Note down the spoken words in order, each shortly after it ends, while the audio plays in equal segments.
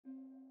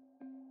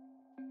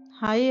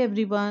Hi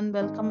everyone,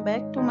 welcome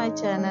back to my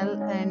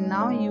channel and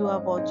now you are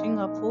watching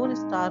a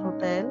 4-star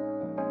hotel.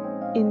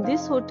 In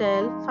this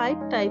hotel,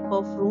 5 type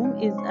of room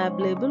is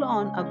available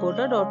on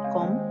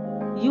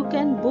agoda.com. You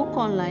can book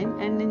online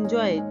and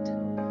enjoy it.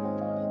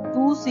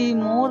 To see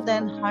more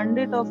than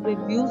 100 of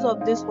reviews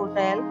of this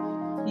hotel,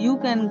 you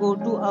can go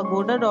to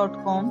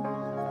agoda.com.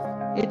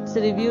 Its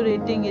review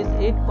rating is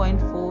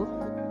 8.4.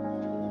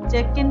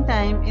 Check-in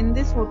time in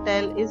this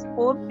hotel is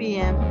 4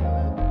 p.m.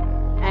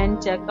 and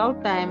checkout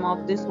time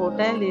of this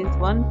hotel is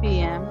 1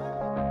 p.m.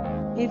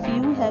 If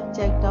you have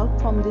checked out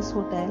from this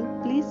hotel,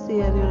 please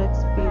share your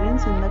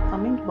experience in the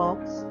comment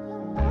box.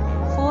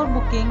 For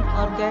booking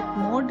or get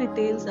more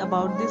details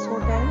about this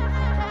hotel,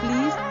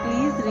 please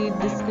read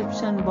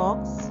description box.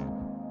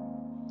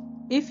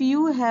 If you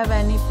have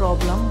any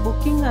problem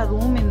booking a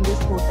room in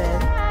this hotel,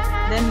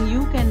 then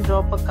you can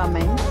drop a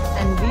comment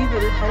and we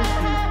will help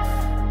you.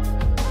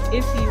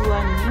 If you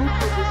are new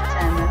to this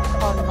channel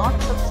or not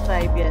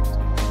subscribed yet,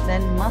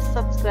 then must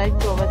subscribe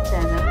to our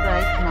channel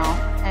right now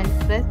and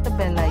press the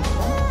bell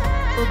icon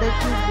so that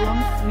you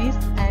don't miss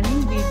any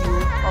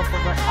videos of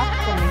our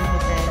upcoming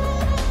hotels.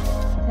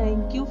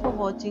 Thank you for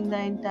watching the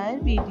entire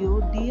video.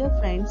 Dear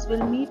friends,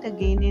 we'll meet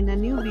again in a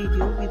new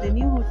video with a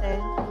new hotel.